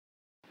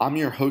I'm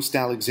your host,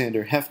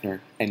 Alexander Hefner,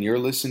 and you're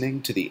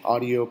listening to the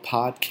audio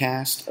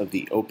podcast of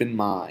The Open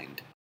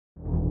Mind.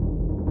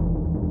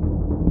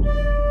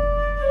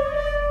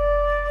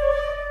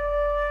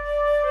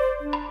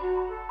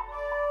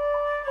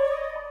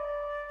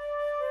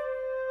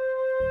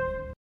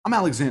 I'm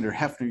Alexander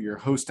Hefner, your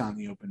host on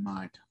The Open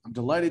Mind. I'm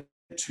delighted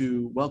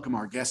to welcome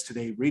our guest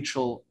today,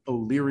 Rachel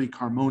O'Leary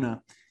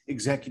Carmona,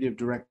 Executive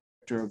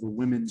Director of the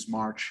Women's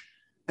March.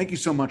 Thank you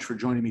so much for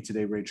joining me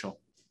today, Rachel.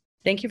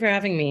 Thank you for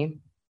having me.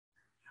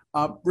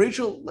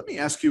 Rachel, let me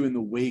ask you, in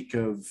the wake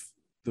of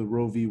the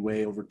Roe v.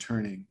 Wade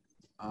overturning,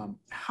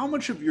 how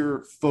much of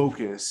your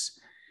focus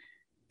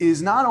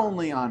is not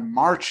only on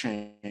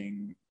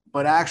marching,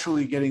 but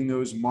actually getting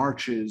those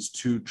marches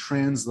to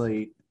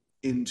translate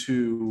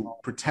into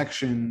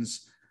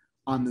protections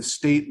on the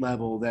state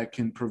level that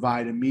can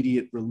provide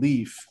immediate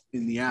relief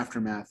in the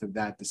aftermath of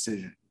that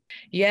decision?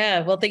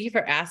 Yeah, well, thank you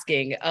for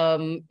asking.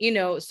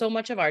 So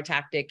much of our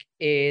tactic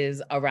is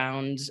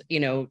around,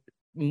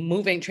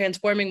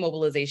 transforming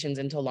mobilizations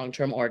into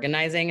long-term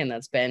organizing. And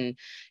that's been,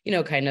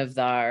 kind of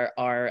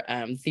our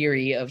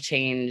theory of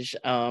change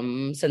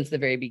since the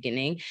very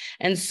beginning.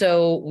 And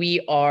so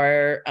we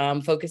are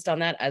focused on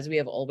that, as we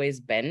have always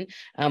been.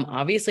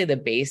 Obviously, the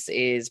base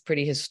is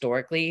pretty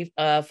historically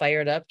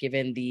fired up,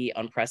 given the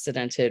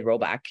unprecedented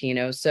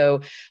rollback,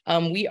 So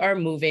we are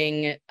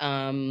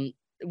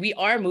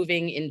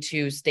moving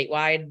into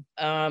statewide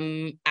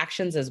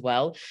actions as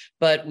well,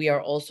 but we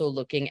are also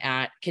looking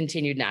at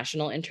continued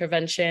national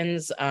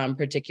interventions,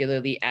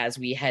 particularly as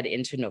we head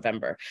into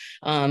November.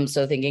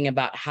 So thinking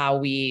about how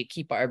we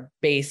keep our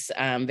base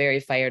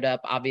very fired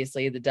up.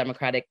 Obviously, the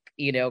Democratic,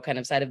 kind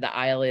of side of the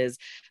aisle is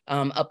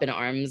up in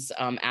arms,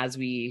 as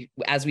we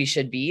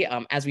should be,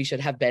 as we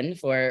should have been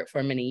for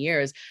many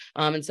years.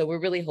 And so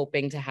we're really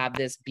hoping to have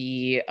this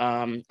be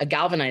a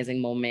galvanizing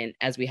moment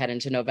as we head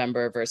into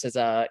November versus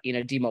a,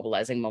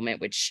 demobilizing moment,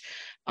 which,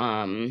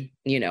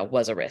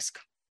 was a risk.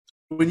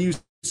 When you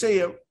say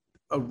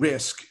a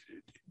risk,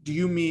 do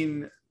you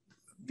mean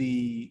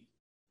the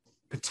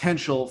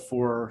potential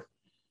for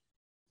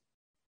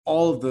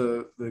all of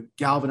the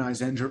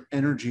galvanized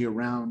energy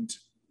around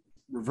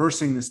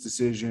reversing this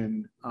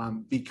decision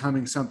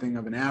becoming something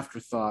of an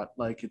afterthought,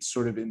 like it's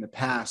sort of in the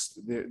past?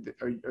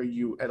 Are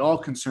you at all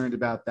concerned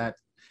about that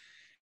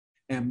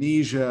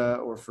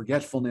amnesia or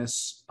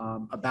forgetfulness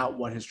about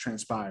what has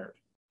transpired?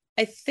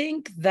 I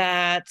think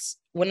that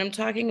when I'm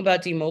talking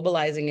about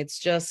demobilizing, it's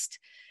just,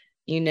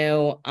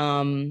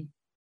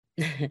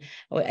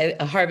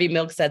 Harvey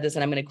Milk said this,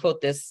 and I'm going to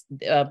quote this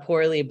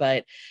poorly,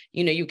 but,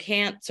 you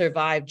can't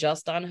survive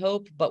just on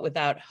hope, but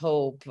without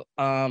hope,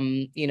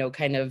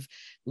 kind of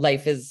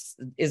life is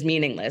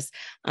meaningless.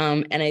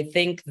 And I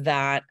think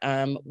that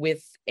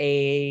with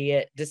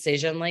a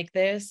decision like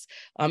this,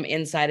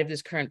 inside of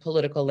this current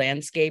political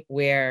landscape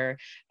where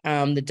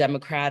the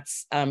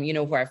Democrats,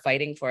 who are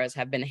fighting for us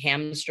have been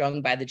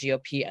hamstrung by the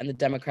GOP, and the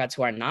Democrats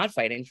who are not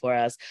fighting for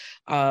us,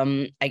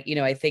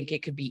 I think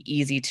it could be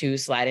easy to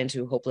slide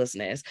into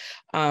hopelessness.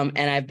 And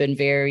I've been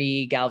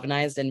very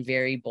galvanized and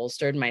very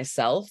bolstered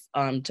myself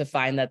to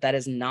find that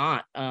is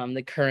not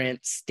the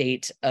current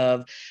state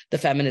of the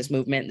feminist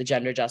movement, the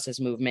gender justice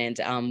movement,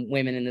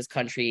 women in this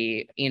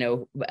country,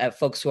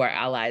 folks who are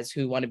allies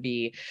who want to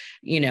be,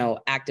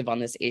 active on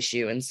this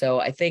issue. And so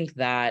I think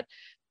that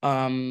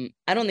I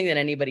don't think that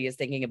anybody is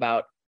thinking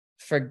about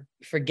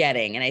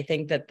forgetting. And I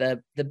think that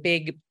the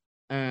big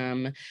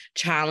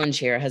challenge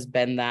here has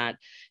been that,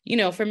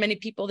 for many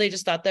people, they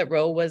just thought that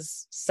Roe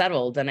was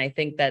settled. And I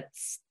think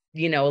that's,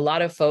 a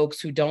lot of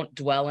folks who don't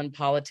dwell in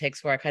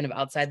politics, who are kind of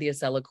outside the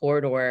Acela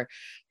corridor,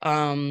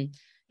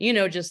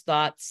 just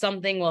thought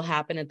something will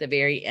happen at the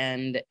very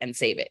end and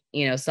save it,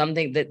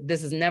 something that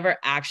this is never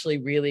actually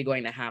really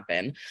going to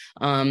happen.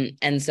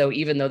 And so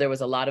even though there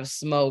was a lot of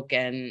smoke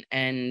and,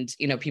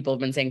 people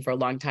have been saying for a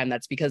long time,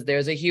 that's because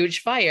there's a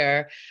huge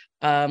fire.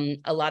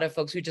 A lot of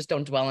folks who just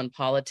don't dwell in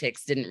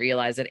politics didn't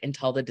realize it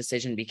until the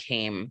decision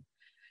became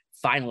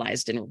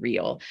finalized and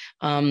real.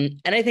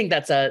 And I think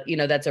that's a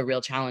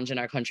real challenge in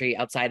our country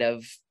outside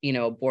of,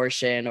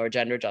 abortion or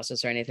gender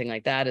justice or anything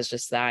like that. Is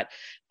just that,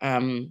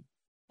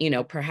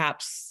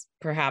 perhaps,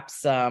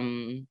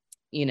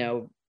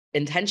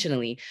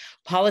 intentionally,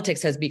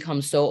 politics has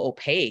become so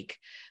opaque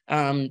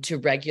to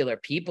regular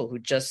people who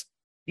just,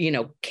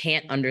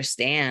 can't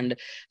understand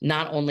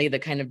not only the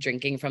kind of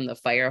drinking from the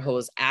fire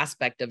hose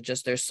aspect of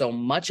just there's so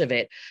much of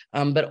it,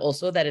 but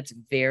also that it's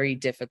very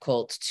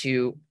difficult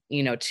to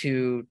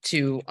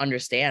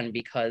understand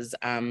because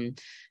of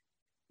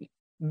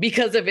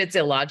its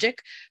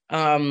illogic,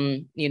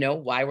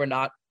 why we're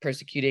not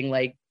persecuting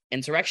like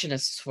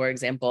insurrectionists, for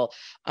example,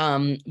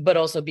 but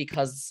also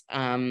because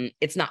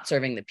it's not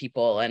serving the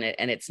people, and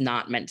it's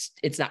not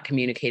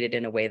communicated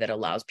in a way that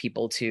allows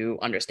people to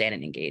understand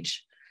and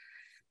engage.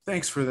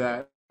 Thanks for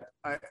that.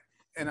 I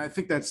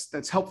think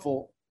that's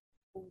helpful.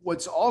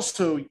 What's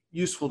also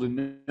useful to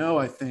know,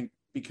 I think,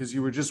 because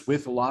you were just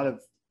with a lot of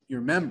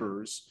your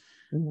members,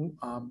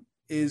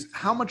 is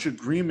how much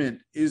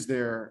agreement is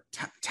there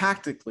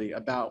tactically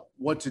about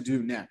what to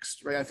do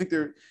next, right? I think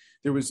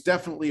there was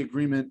definitely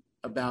agreement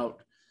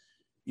about,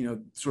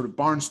 sort of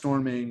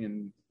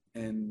barnstorming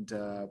and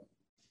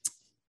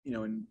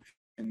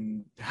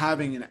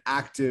having an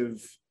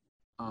active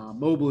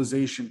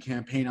mobilization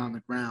campaign on the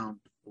ground,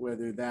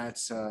 whether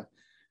that's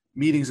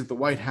meetings at the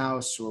White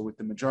House or with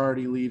the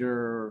majority leader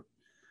or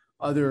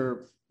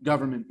other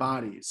government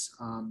bodies.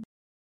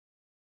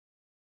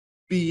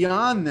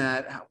 Beyond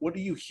that, what are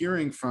you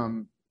hearing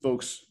from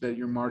folks that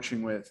you're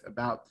marching with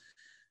about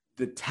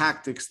the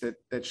tactics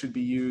that should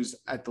be used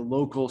at the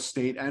local,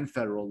 state, and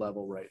federal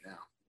level right now?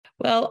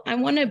 Well, I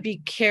want to be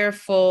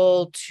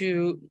careful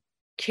to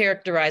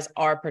characterize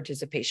our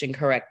participation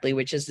correctly,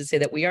 which is to say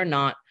that we are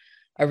not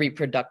a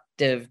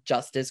reproductive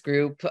justice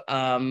group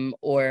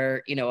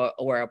or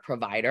a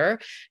provider.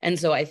 And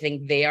so I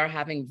think they are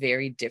having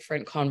very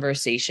different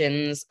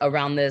conversations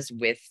around this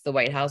with the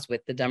White House,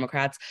 with the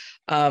Democrats.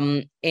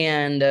 Our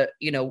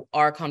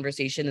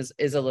conversation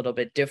is a little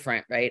bit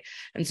different, right?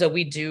 And so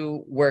we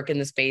do work in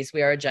the space.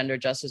 We are a gender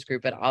justice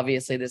group, and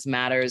obviously this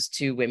matters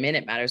to women.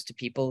 It matters to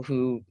people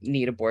who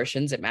need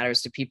abortions. It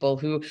matters to people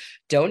who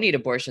don't need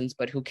abortions,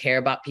 but who care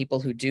about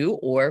people who do,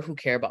 or who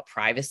care about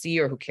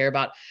privacy, or who care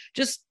about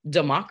just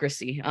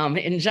democracy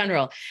in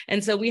general.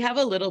 And so we have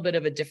a little bit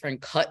of a different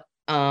cut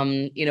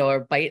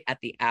or bite at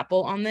the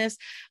apple on this.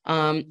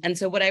 And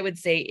so what I would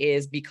say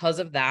is, because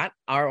of that,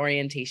 our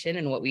orientation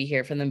and what we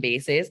hear from the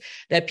base is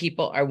that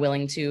people are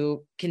willing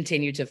to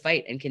continue to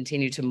fight and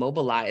continue to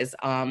mobilize,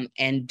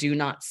 and do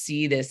not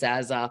see this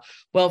as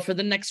for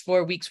the next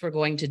 4 weeks, we're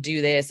going to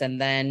do this. And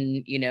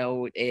then,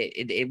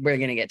 we're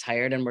going to get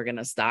tired and we're going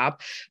to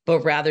stop, but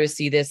rather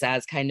see this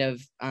as kind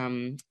of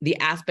the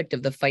aspect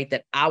of the fight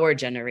that our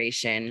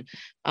generation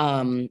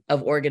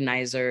of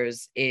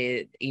organizers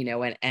is,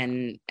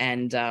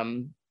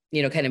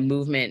 kind of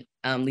movement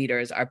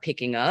leaders are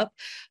picking up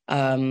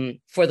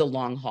for the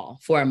long haul,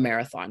 for a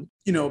marathon.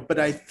 But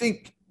I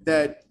think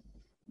that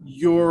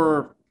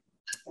your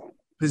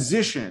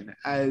position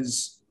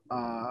as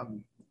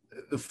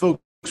the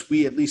folks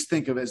we at least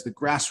think of as the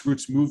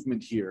grassroots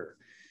movement here,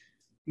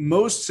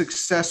 most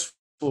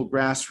successful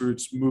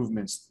grassroots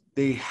movements,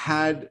 they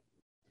had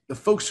the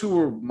folks who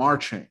were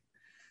marching,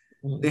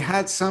 they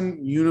had some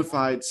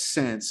unified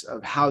sense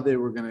of how they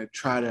were going to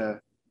try to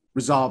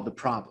resolve the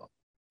problem.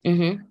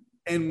 Mm-hmm.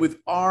 And with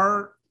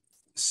our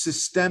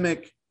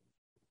systemic,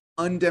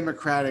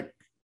 undemocratic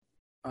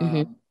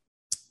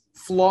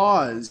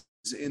flaws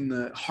in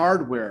the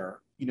hardware,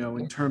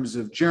 in terms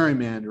of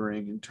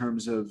gerrymandering, in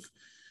terms of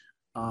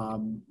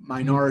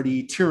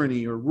minority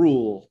tyranny or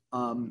rule,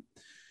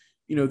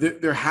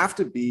 there have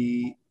to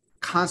be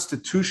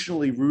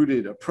constitutionally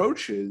rooted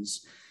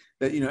approaches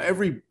that,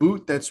 every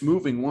boot that's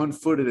moving 1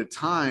 foot at a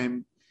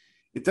time.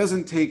 It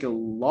doesn't take a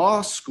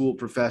law school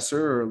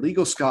professor or a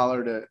legal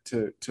scholar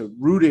to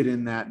root it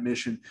in that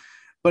mission,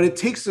 but it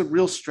takes a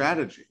real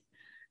strategy.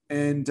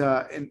 And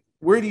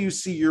where do you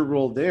see your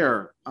role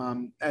there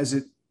as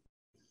it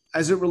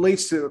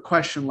relates to a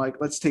question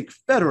like, let's take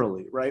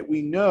federally, right?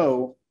 We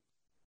know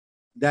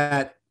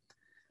that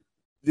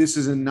this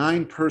is a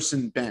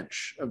 9-person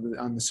bench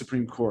on the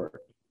Supreme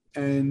Court,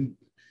 and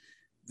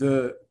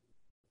the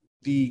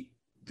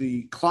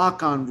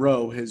clock on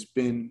Roe has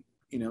been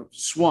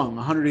swung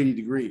 180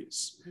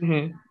 degrees.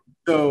 Mm-hmm.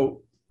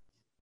 So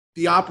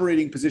the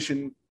operating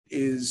position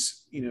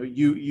is,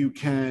 you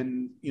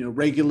can,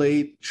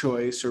 regulate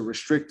choice or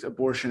restrict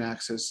abortion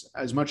access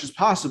as much as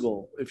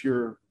possible if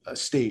you're a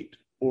state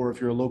or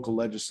if you're a local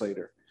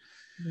legislator.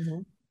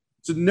 Mm-hmm.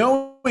 So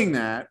knowing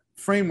that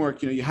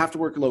framework, you have to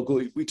work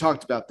locally. We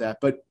talked about that,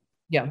 but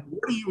yeah,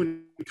 what are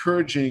you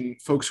encouraging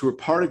folks who are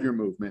part of your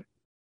movement?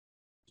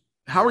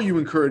 How are you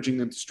encouraging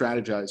them to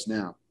strategize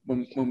now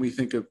when we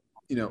think of,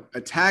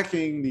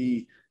 attacking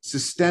the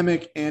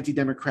systemic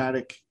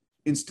anti-democratic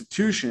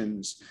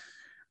institutions,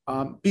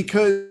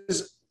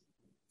 because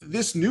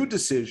this new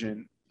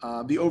decision,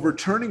 the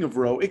overturning of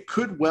Roe, it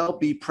could well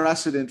be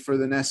precedent for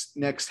the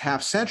next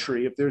half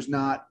century if there's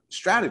not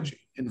strategy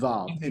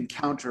involved in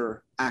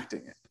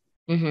counteracting it.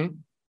 Mm-hmm.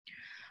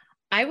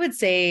 I would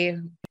say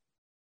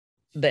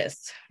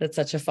this. That's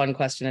such a fun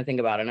question to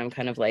think about, and I'm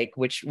kind of like,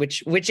 which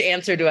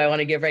answer do I want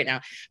to give right now?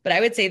 But I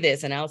would say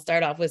this, and I'll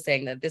start off with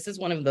saying that this is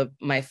one of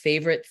my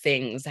favorite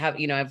things.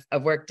 I've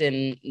worked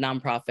in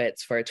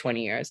nonprofits for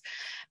 20 years,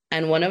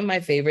 and one of my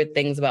favorite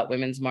things about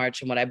Women's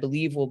March, and what I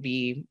believe will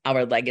be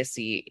our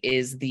legacy,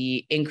 is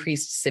the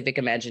increased civic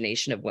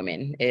imagination of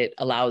women. It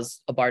allows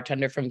a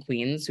bartender from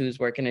Queens who's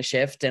working a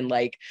shift in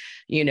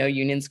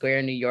Union Square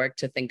in New York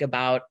to think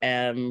about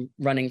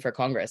running for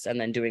Congress and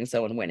then doing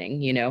so and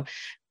winning,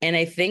 And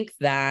I think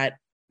that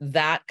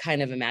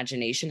kind of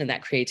imagination and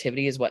that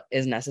creativity is what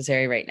is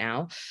necessary right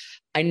now.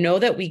 I know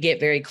that we get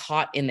very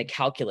caught in the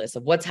calculus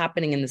of what's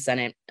happening in the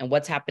Senate and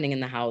what's happening in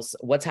the House,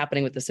 what's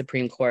happening with the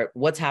Supreme Court,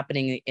 what's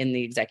happening in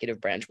the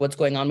executive branch, what's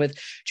going on with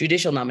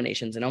judicial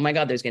nominations. And oh my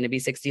God, there's going to be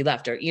 60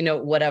 left, or,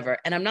 whatever.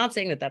 And I'm not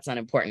saying that that's not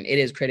important. It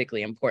is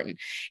critically important.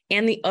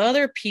 And the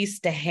other piece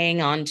to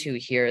hang on to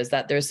here is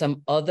that there's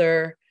some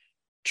other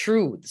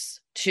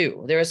truths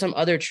too. There are some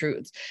other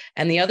truths.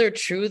 And the other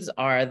truths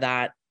are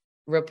that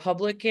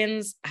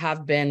Republicans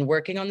have been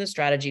working on this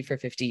strategy for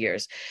 50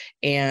 years,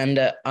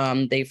 and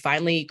they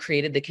finally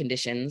created the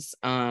conditions,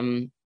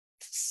 in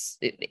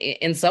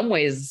some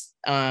ways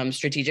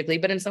strategically,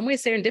 but in some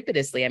ways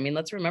serendipitously. I mean,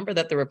 let's remember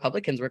that the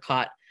Republicans were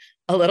caught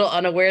a little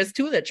unawares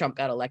too that Trump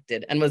got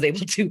elected and was able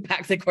to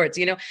pack the courts,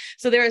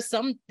 So there are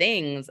some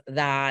things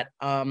that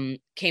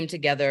came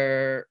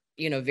together,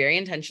 very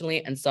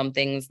intentionally, and some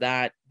things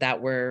that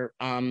were,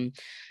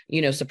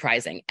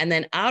 surprising. And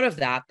then out of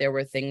that, there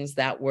were things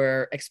that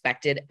were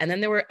expected. And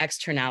then there were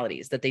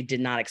externalities that they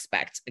did not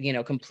expect,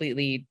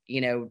 completely,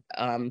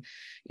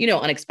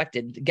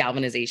 unexpected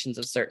galvanizations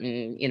of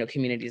certain,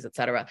 communities, et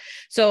cetera.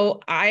 So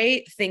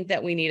I think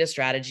that we need a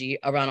strategy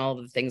around all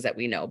of the things that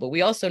we know, but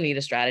we also need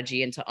a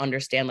strategy and to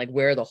understand like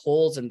where are the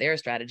holes in their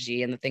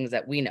strategy and the things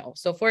that we know.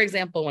 So for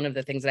example, one of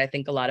the things that I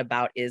think a lot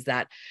about is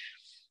that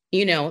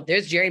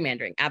there's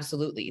gerrymandering.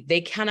 Absolutely. They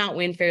cannot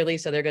win fairly,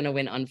 so they're going to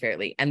win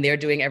unfairly. And they're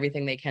doing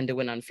everything they can to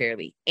win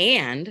unfairly.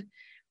 And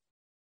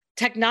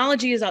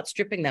technology is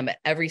outstripping them at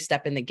every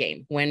step in the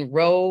game.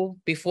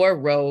 Before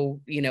Roe,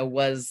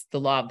 was the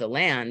law of the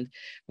land,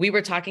 we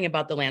were talking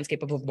about the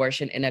landscape of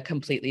abortion in a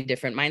completely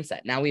different mindset.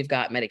 Now we've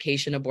got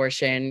medication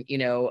abortion,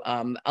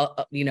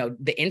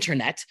 the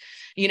internet,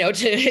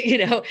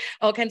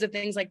 all kinds of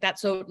things like that.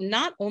 So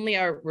not only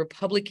are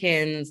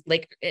Republicans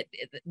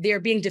they're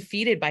being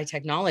defeated by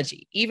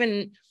technology,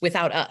 even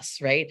without us,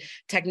 right?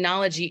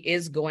 Technology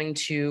is going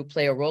to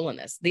play a role in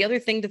this. The other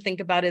thing to think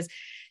about is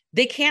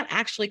they can't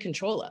actually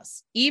control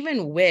us,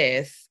 even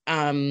with,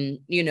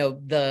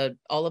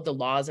 all of the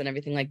laws and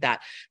everything like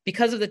that.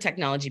 Because of the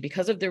technology,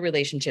 because of the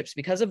relationships,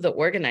 because of the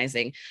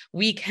organizing,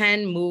 we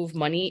can move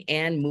money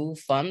and move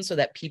funds so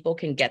that people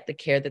can get the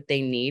care that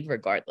they need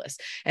regardless.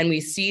 And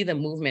we see the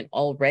movement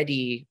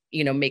already,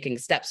 making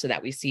steps so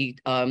that we see,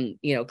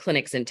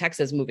 clinics in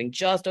Texas moving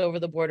just over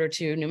the border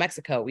to New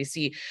Mexico. We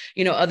see,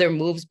 other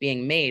moves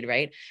being made,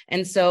 right?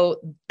 And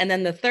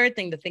then the third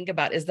thing to think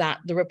about is that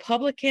the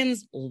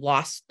Republicans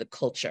lost the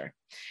culture.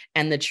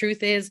 And the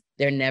truth is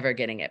they're never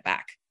getting it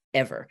back,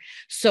 ever.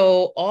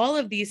 So all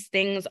of these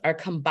things are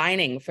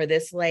combining for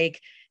this,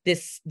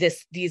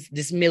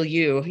 this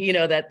milieu,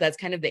 that's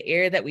kind of the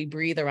air that we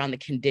breathe around the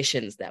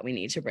conditions that we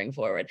need to bring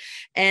forward.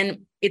 And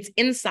it's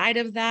inside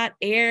of that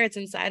air, it's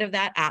inside of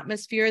that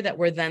atmosphere that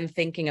we're then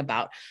thinking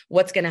about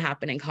what's going to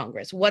happen in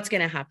Congress, what's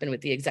going to happen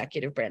with the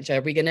executive branch.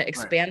 Are we going to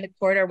expand the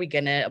court? Are we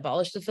going to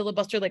abolish the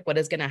filibuster? What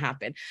is going to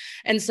happen?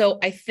 And so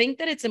I think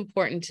that it's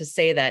important to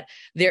say that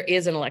there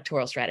is an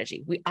electoral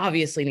strategy. We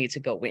obviously need to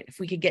go win. If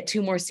we could get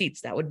 2 more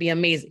seats, that would be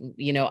amazing.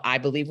 I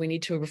believe we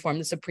need to reform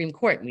the Supreme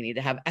Court. We need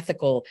to have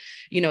ethical,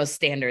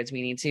 standards.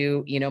 We need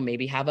to,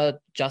 maybe have a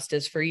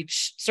justice for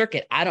each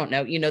circuit. I don't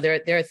know.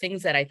 There are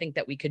things that I think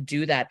that we could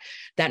do that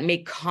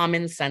make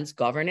common sense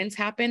governance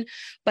happen.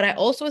 But I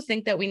also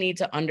think that we need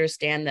to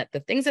understand that the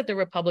things that the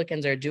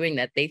Republicans are doing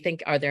that they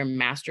think are their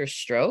master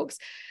strokes,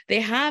 they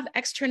have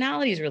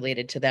externalities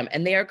related to them,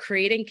 and they are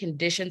creating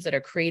conditions that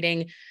are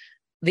creating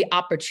the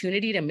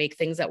opportunity to make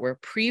things that were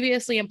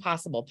previously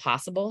impossible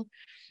possible.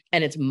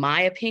 And it's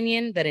my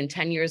opinion that in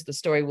 10 years, the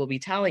story we'll be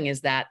telling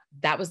is that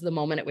was the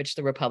moment at which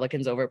the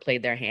Republicans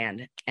overplayed their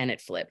hand and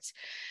it flipped.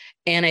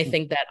 And I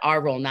think that our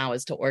role now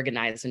is to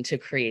organize and to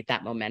create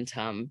that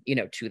momentum,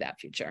 to that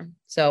future.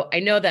 So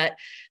I know that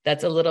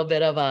that's a little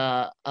bit of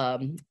a,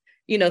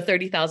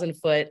 30,000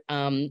 foot,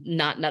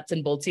 not nuts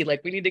and boltsy,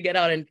 we need to get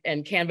out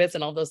and canvas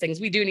and all those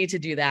things. We do need to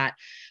do that.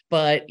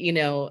 But,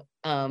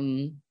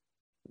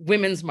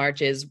 women's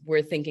marches,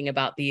 we're thinking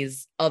about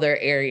these other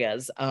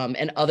areas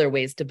and other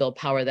ways to build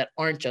power that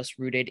aren't just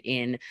rooted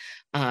in,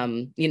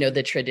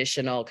 the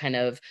traditional kind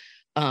of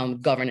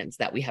governance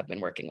that we have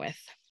been working with.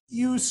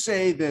 You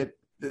say that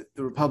the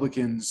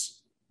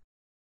Republicans,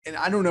 and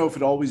I don't know if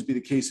it'd always be the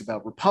case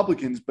about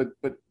Republicans, but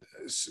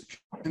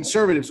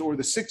conservatives or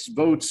the 6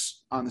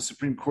 votes on the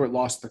Supreme Court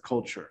lost the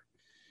culture.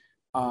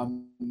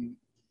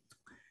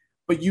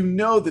 But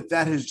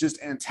that has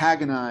just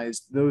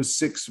antagonized those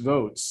 6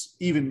 votes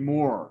even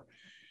more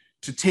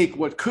to take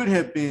what could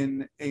have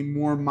been a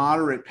more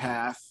moderate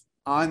path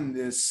on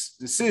this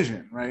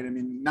decision, right? I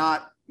mean,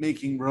 not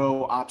making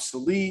Roe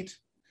obsolete,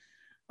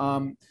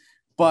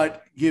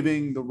 but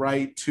giving the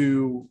right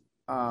to,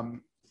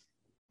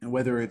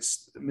 whether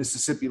it's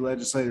Mississippi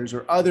legislators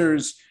or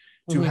others,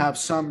 to have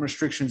some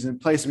restrictions in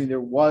place. I mean,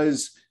 there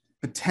was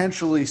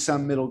potentially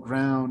some middle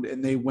ground,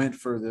 and they went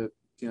for the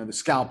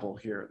scalpel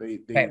here.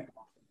 Right.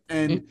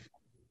 And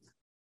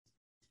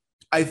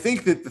I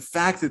think that the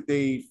fact that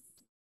they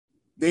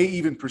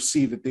even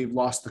perceive that they've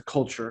lost the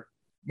culture,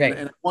 right,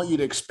 and I want you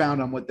to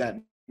expound on what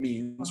that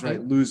means,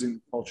 right? Losing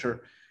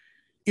culture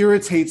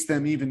irritates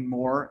them even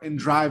more and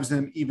drives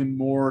them even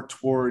more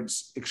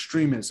towards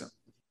extremism.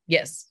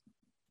 Yes.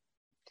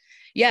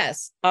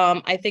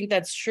 I think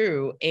that's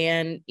true.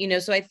 And,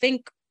 so I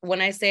think when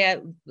I say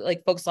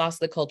folks lost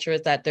the culture,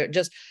 is that they're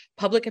just,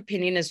 public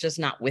opinion is just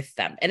not with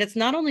them. And it's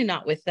not only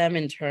not with them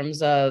in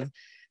terms of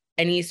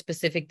any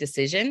specific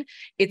decision,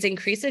 it's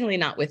increasingly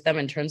not with them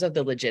in terms of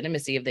the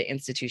legitimacy of the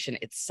institution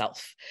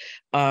itself.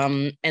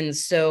 And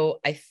so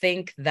I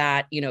think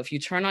that, you know, if you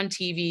turn on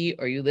TV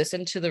or you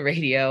listen to the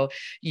radio,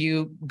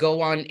 you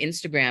go on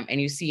Instagram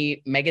and you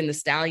see Megan Thee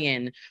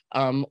Stallion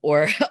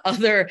or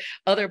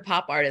other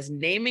pop artists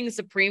naming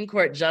Supreme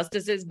Court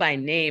justices by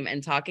name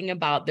and talking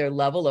about their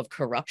level of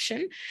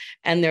corruption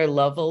and their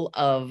level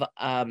of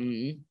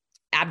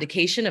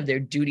abdication of their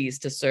duties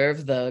to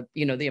serve the,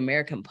 you know, the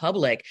American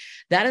public,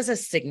 that is a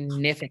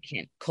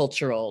significant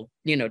cultural,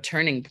 you know,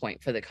 turning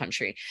point for the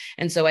country.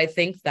 And so I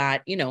think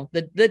that, you know,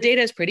 the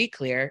data is pretty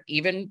clear.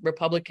 Even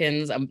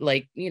Republicans,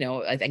 like, you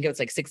know, I think it was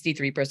like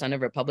 63% of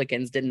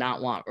Republicans did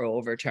not want Roe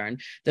overturned.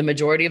 The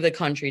majority of the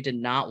country did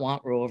not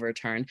want Roe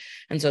overturned.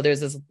 And so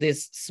there's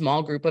this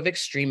small group of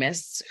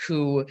extremists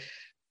who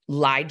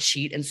lied,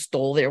 cheat, and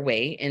stole their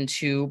way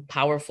into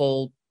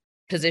powerful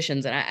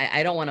positions. And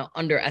I don't want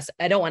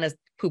to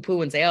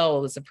poo-poo and say,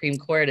 oh, the Supreme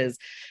Court is,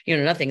 you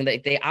know, nothing.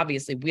 They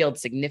obviously wield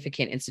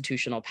significant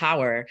institutional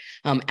power,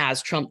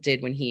 as Trump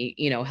did when he,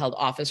 you know, held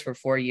office for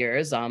 4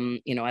 years,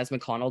 you know, as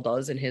McConnell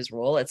does in his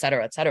role, et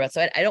cetera, et cetera.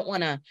 So I don't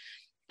want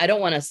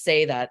to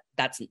say that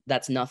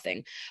that's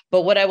nothing.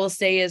 But what I will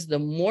say is the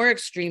more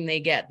extreme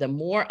they get, the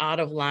more out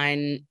of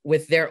line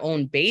with their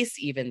own base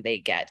even they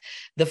get,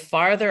 the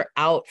farther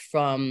out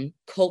from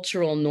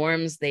cultural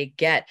norms they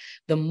get,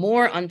 the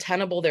more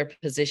untenable their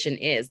position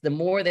is, the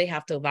more they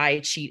have to lie,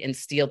 cheat, and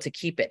steal to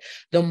keep it,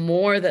 the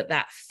more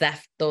that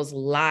theft, those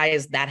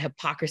lies, that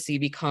hypocrisy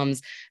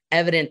becomes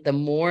evident, the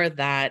more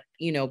that,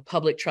 you know,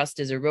 public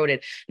trust is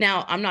eroded.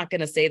 Now, I'm not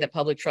going to say that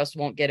public trust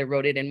won't get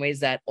eroded in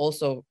ways that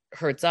also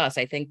hurts us.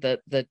 I think the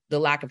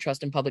lack of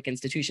trust in public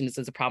institutions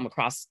is a problem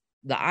across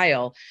the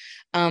aisle.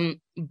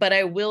 But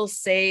I will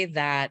say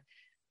that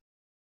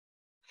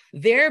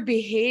their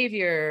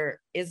behavior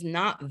is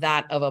not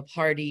that of a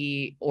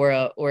party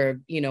or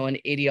you know, an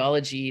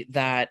ideology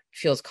that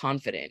feels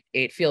confident.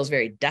 It feels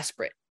very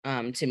desperate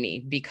to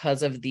me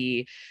because of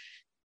the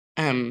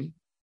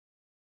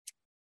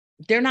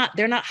they're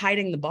not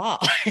hiding the ball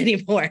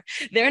anymore.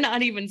 They're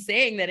not even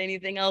saying that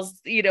anything else,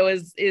 you know,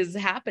 is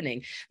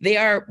happening. They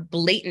are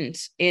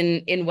blatant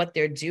in what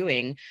they're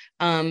doing,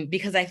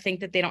 because I think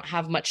that they don't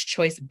have much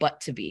choice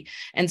but to be.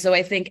 And so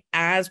I think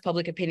as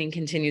public opinion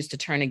continues to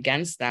turn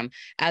against them,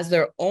 as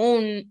their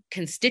own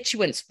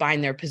constituents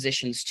find their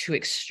positions too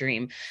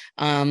extreme,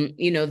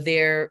 you know,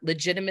 their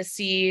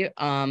legitimacy,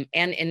 and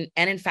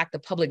in fact, the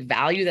public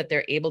value that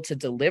they're able to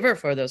deliver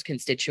for those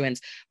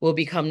constituents will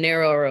become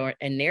narrower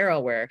and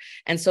narrower.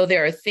 And so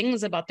there are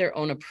things about their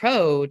own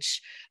approach,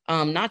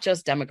 not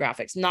just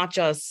demographics, not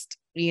just,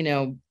 you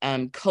know,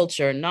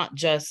 culture, not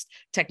just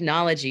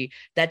technology,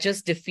 that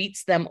just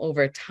defeats them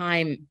over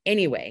time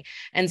anyway.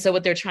 And so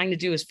what they're trying to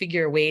do is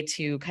figure a way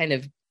to kind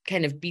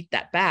of beat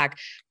that back.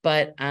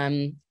 But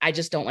I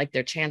just don't like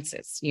their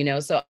chances, you know?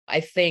 So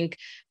I think,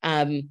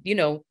 you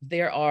know,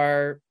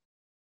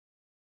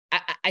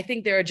 I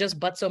think there are just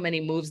but so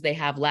many moves they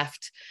have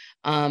left,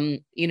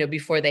 you know,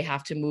 before they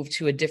have to move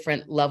to a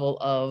different level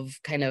of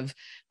kind of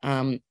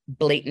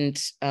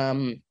blatant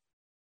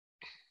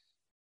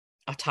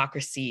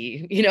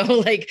autocracy, you know,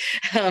 like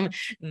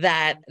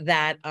that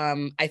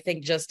I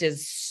think just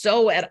is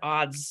so at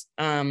odds,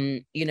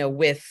 you know,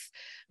 with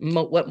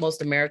what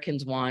most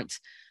Americans want.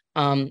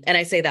 And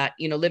I say that,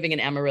 you know, living in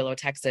Amarillo,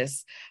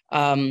 Texas,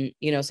 you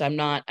know, so I'm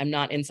not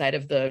inside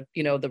of the,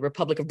 you know, the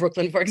Republic of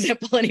Brooklyn, for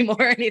example, anymore,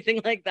 or anything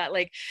like that.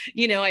 Like,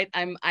 you know,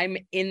 I'm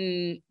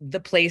in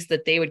the place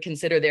that they would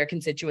consider their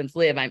constituents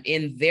live. I'm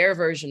in their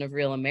version of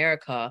real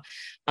America.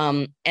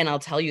 And I'll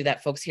tell you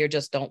that folks here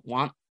just don't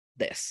want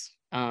this.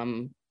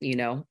 You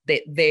know,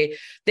 they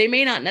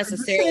may not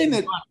necessarily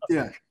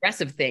want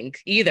progressive thing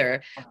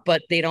either,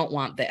 but they don't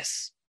want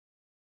this.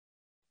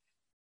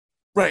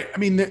 Right. I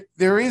mean,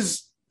 there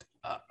is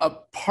a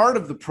part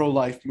of the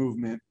pro-life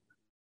movement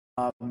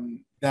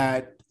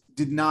that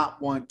did not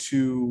want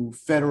to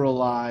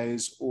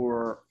federalize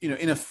or, you know,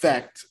 in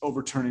effect,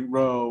 overturning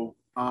Roe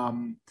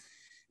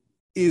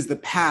is the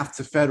path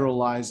to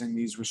federalizing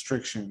these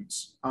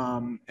restrictions.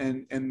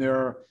 And there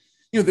are,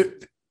 you know,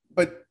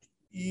 but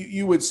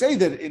you would say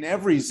that in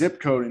every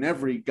zip code, in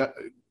every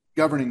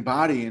governing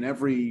body, in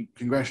every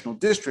congressional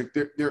district,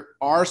 there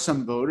are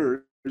some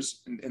voters,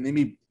 and they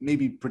may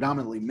be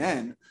predominantly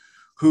men,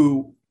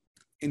 who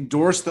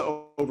endorse the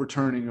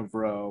overturning of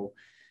Roe,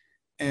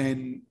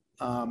 and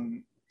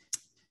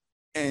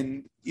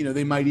you know,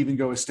 they might even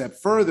go a step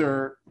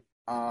further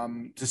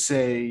to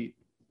say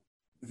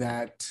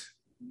that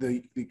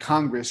the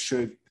Congress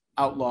should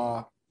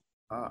outlaw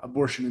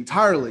abortion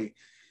entirely.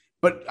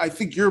 But I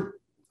think you're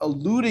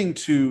alluding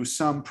to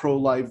some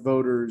pro-life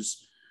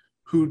voters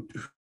who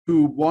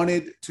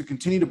wanted to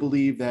continue to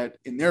believe that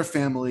in their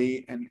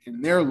family and in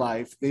their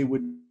life they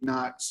would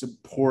not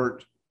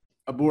support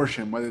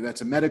abortion, whether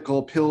that's a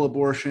medical pill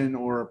abortion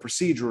or a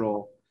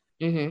procedural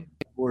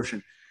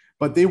abortion,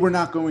 but they were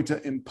not going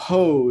to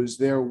impose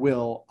their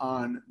will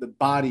on the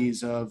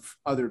bodies of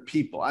other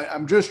people.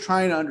 I'm just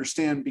trying to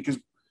understand, because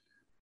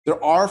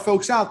there are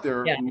folks out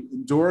there who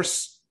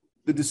endorse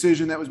the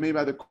decision that was made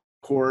by the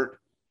court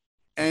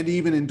and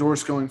even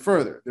endorse going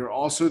further. There are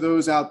also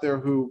those out there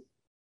who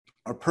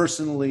are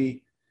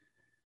personally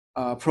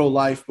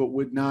pro-life, but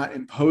would not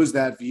impose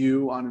that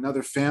view on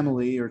another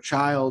family or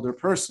child or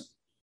person.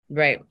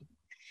 Right.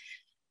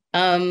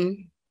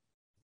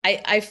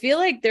 I feel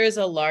like there's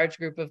a large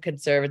group of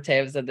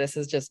conservatives, and this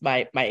is just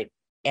my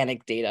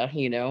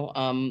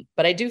anecdata,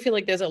 but I do feel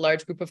like there's a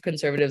large group of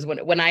conservatives.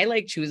 When I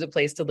like choose a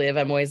place to live,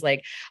 I'm always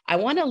like, I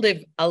want to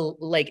live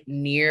like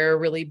near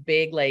really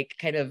big, like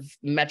kind of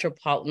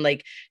metropolitan,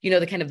 like,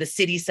 the kind of the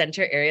city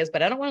center areas,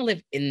 but I don't want to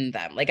live in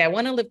them. Like I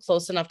want to live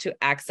close enough to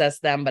access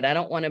them, but I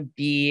don't want to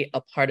be a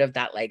part of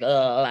that, like,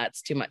 oh,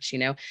 that's too much,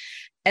 And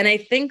I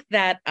think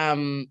that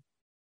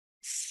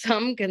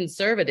some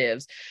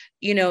conservatives,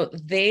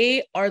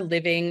 they are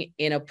living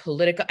in a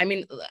political, I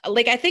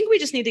think we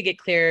just need to get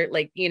clear,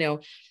 like,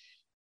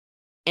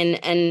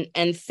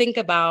 and think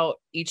about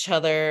each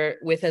other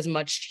with as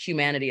much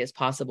humanity as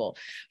possible.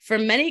 For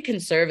many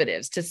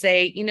conservatives to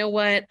say, you know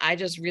what, I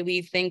just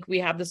really think we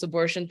have this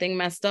abortion thing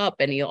messed up.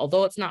 And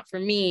although it's not for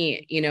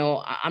me,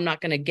 I'm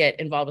not going to get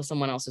involved with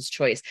someone else's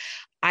choice.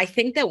 I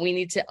think that we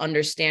need to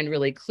understand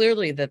really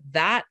clearly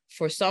that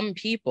for some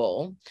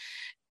people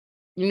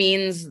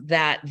means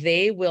that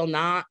they will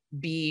not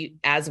be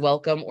as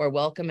welcome or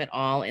welcome at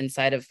all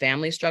inside of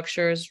family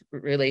structures,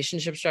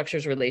 relationships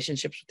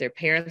with their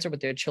parents or with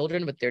their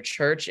children, with their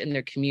church and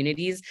their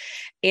communities.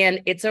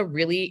 And it's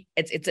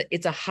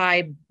a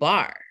high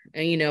bar,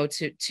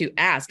 to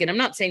ask. And I'm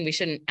not saying we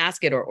shouldn't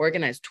ask it or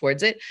organize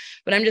towards it,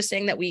 but I'm just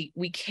saying that we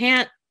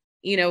can't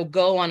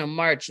go on a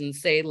march and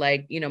say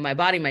like, my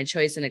body, my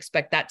choice, and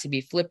expect that to be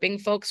flipping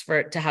folks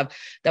that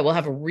will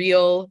have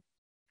real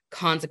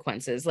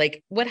consequences.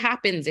 Like what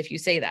happens if you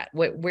say that?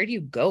 Where do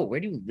you go? Where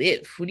do you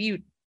live? Who do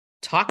you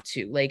talk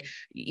to? Like,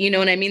 you know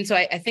what I mean? So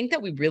I think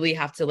that we really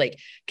have to like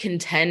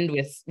contend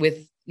with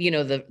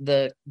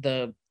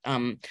the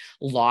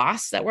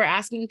loss that we're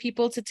asking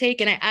people to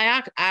take. And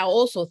I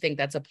also think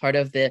that's a part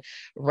of the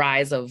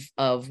rise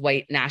of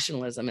white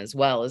nationalism as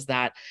well, is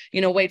that,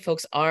 white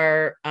folks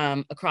are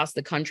across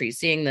the country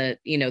seeing the,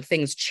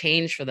 things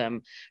change for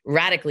them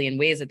radically in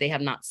ways that they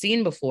have not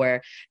seen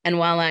before. And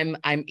while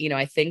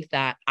I think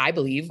that I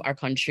believe our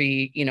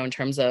country, in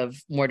terms of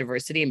more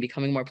diversity and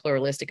becoming more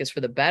pluralistic is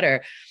for the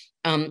better.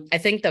 I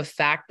think the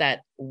fact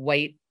that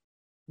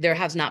there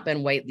has not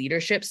been white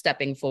leadership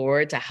stepping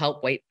forward to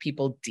help white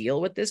people deal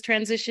with this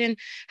transition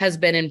has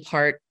been in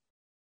part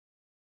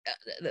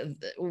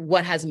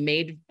what has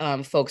made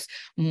folks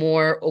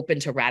more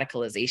open to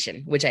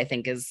radicalization, which I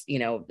think is,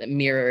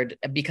 mirrored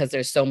because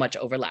there's so much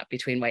overlap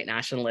between white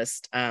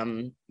nationalist,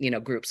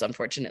 groups,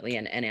 unfortunately,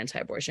 and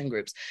anti-abortion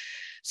groups.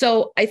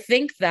 So I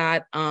think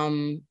that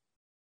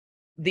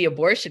the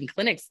abortion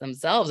clinics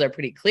themselves are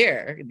pretty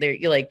clear.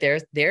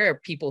 There are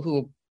people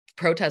who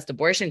protest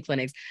abortion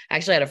clinics. I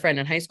actually had a friend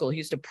in high school who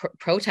used to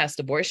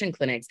protest abortion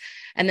clinics,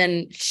 and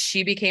then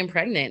she became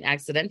pregnant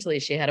accidentally.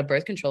 She had a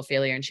birth control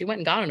failure and she went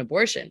and got an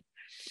abortion.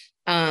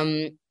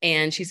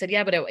 And she said,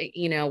 yeah, but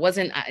it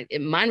wasn't,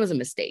 mine was a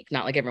mistake,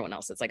 not like everyone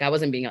else. It's like, I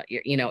wasn't being,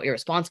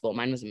 irresponsible.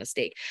 Mine was a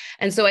mistake.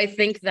 And so I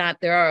think that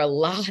there are a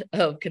lot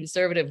of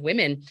conservative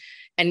women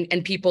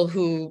and people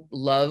who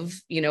love,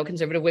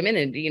 conservative women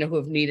and, who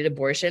have needed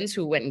abortions,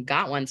 who went and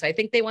got one. So I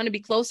think they want to be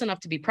close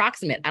enough to be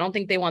proximate. I don't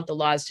think they want the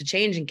laws to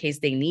change in case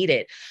they need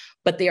it,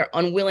 but they are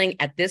unwilling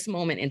at this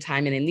moment in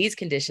time and in these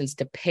conditions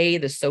to pay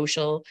the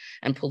social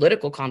and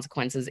political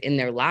consequences in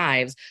their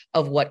lives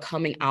of what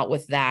coming out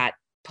with that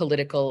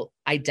political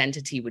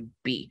identity would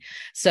be.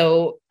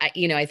 So,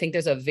 I think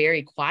there's a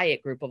very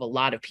quiet group of a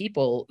lot of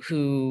people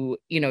who,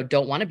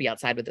 don't want to be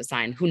outside with a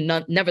sign, who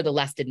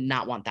nevertheless did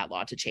not want that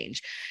law to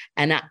change.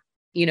 And,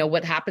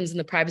 what happens in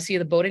the privacy of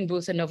the voting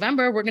booths in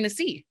November, we're going to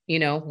see,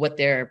 what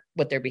their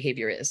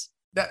behavior is.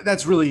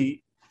 That's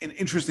really an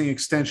interesting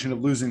extension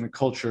of losing the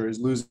culture, is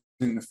losing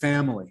the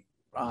family.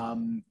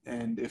 And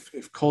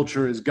if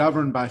culture is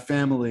governed by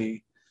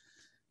family,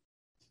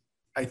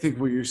 I think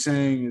what you're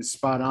saying is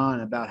spot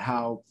on about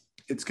how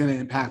it's going to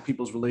impact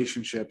people's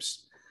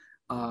relationships,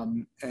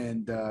 and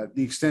the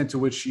extent to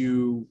which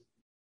you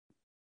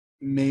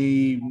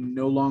may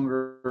no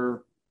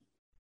longer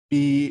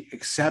be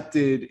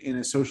accepted in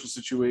a social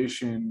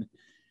situation,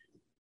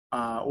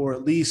 or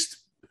at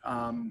least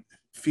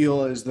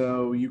feel as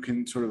though you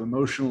can sort of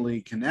emotionally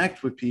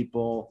connect with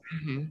people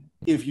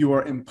if you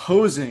are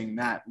imposing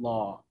that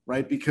law,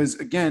 right? Because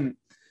again,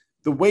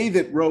 the way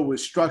that Roe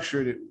was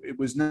structured, it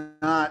was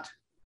not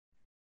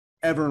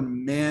ever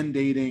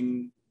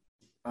mandating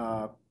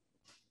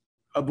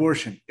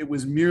abortion. It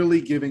was merely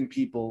giving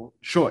people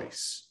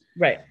choice.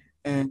 Right.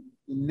 And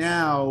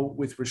now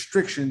with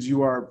restrictions,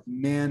 you are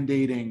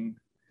mandating,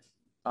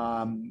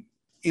 in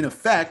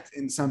effect,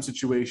 in some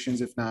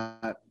situations, if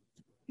not,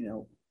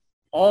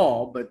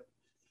 all, but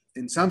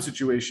in some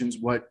situations,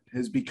 what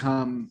has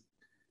become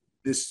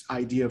this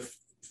idea of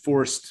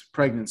forced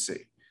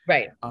pregnancy.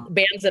 Right.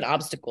 Bans and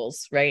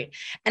obstacles, right?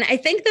 And I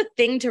think the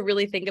thing to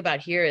really think about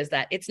here is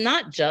that it's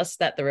not just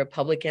that the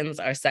Republicans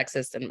are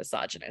sexist and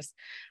misogynist.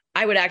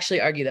 I would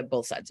actually argue that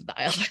both sides of the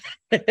aisle.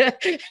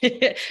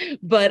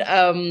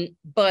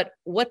 But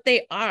what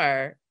they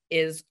are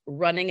is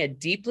running a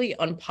deeply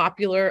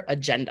unpopular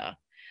agenda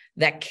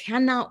that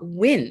cannot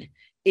win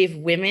if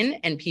women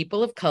and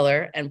people of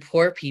color and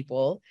poor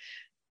people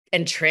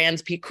and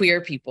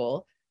queer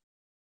people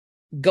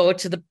go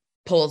to the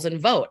polls and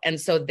vote. And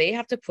so they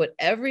have to put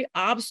every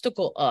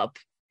obstacle up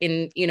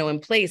in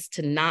place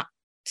to not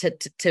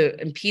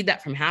to impede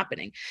that from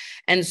happening.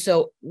 And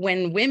so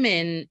when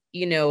women,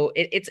 when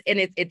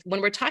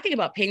we're talking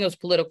about paying those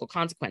political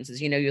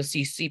consequences, you'll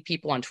see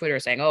people on Twitter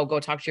saying, oh,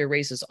 go talk to your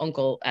racist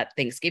uncle at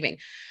Thanksgiving.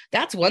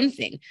 That's one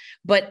thing.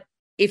 But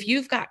if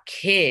you've got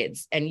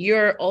kids and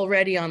you're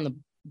already on the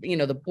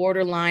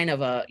borderline of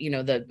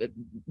the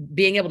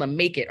being able to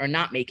make it or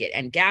not make it,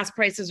 and gas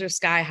prices are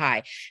sky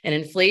high and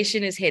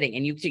inflation is hitting,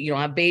 and you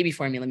don't have baby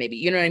formula, maybe,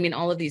 you know what I mean?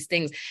 All of these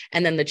things.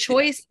 And then the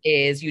choice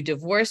is you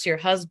divorce your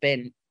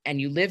husband and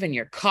you live in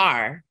your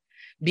car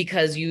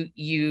because you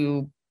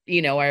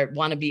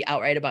want to be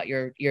outright about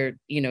your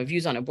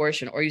views on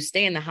abortion, or you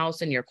stay in the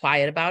house and you're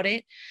quiet about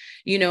it.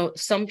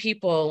 Some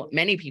people,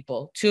 many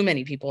people, too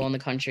many people in the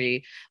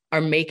country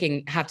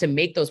have to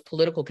make those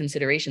political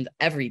considerations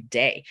every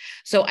day.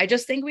 So I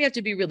just think we have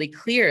to be really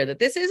clear that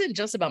this isn't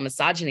just about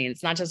misogyny. And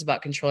it's not just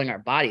about controlling our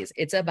bodies.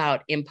 It's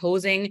about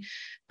imposing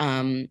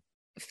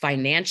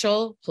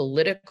financial,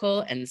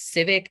 political, and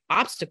civic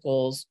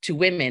obstacles to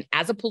women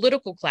as a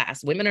political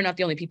class. Women are not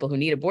the only people who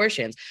need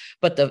abortions,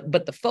 but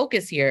the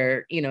focus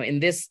here, in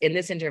this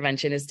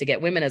intervention, is to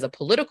get women as a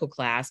political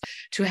class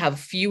to have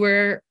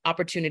fewer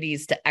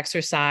opportunities to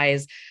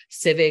exercise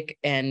civic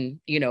and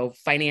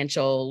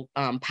financial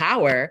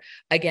power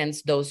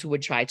against those who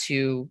would try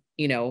to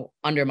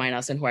undermine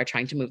us and who are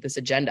trying to move this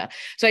agenda.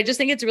 So I just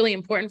think it's really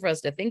important for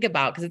us to think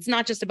about, because it's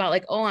not just about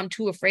like, oh, I'm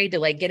too afraid to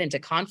like get into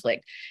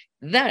conflict.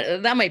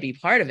 That might be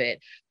part of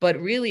it, but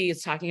really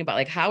it's talking about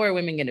like, how are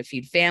women going to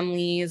feed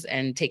families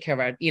and take care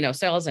of our,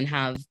 cells and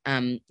have,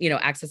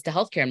 access to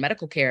healthcare and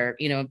medical care,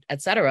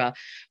 et cetera,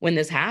 when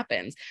this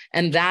happens.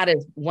 And that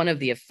is one of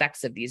the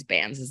effects of these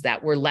bans, is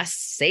that we're less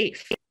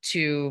safe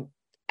to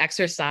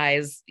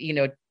exercise,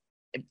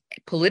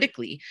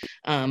 politically,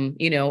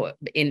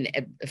 in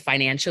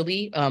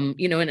financially,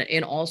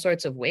 in all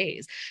sorts of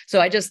ways. So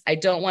I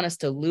don't want us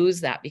to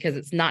lose that, because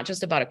it's not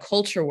just about a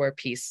culture war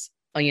piece,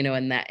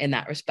 in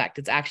that respect.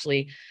 It's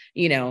actually,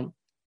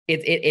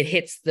 it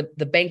hits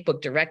the bank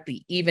book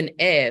directly, even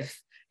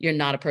if you're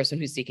not a person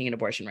who's seeking an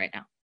abortion right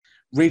now.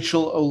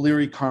 Rachel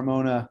O'Leary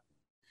Carmona,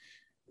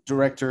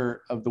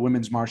 director of the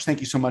Women's March,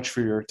 thank you so much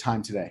for your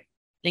time today.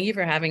 Thank you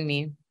for having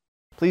me.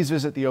 Please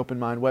visit the Open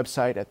Mind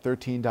website at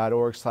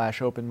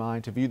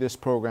 13.org/openmind to view this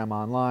program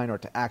online or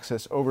to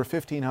access over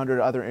 1,500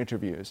 other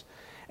interviews.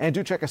 And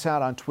do check us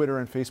out on Twitter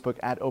and Facebook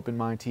at Open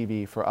Mind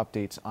TV for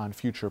updates on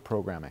future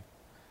programming.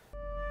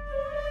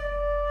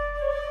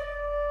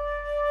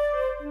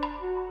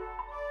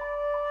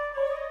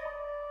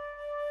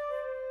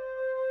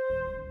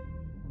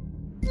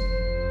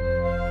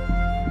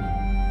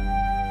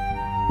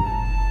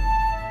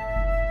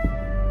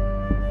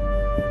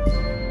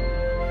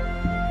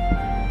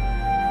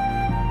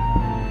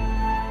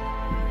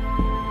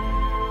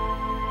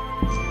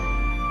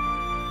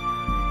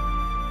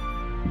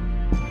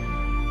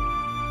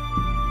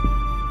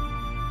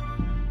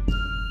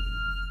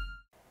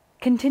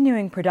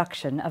 Continuing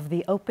production of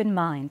The Open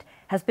Mind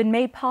has been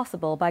made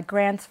possible by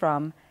grants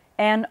from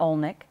Ann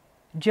Olnick,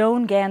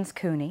 Joan Gans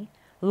Cooney,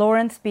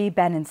 Lawrence B.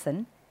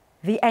 Benenson,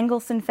 the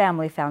Engelson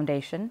Family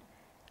Foundation,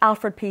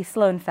 Alfred P.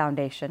 Sloan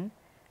Foundation,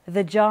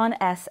 the John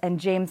S. and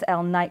James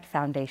L. Knight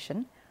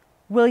Foundation,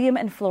 William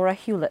and Flora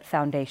Hewlett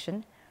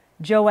Foundation,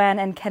 Joanne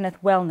and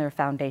Kenneth Wellner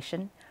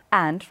Foundation,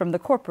 and from the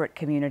corporate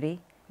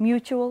community,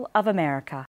 Mutual of America.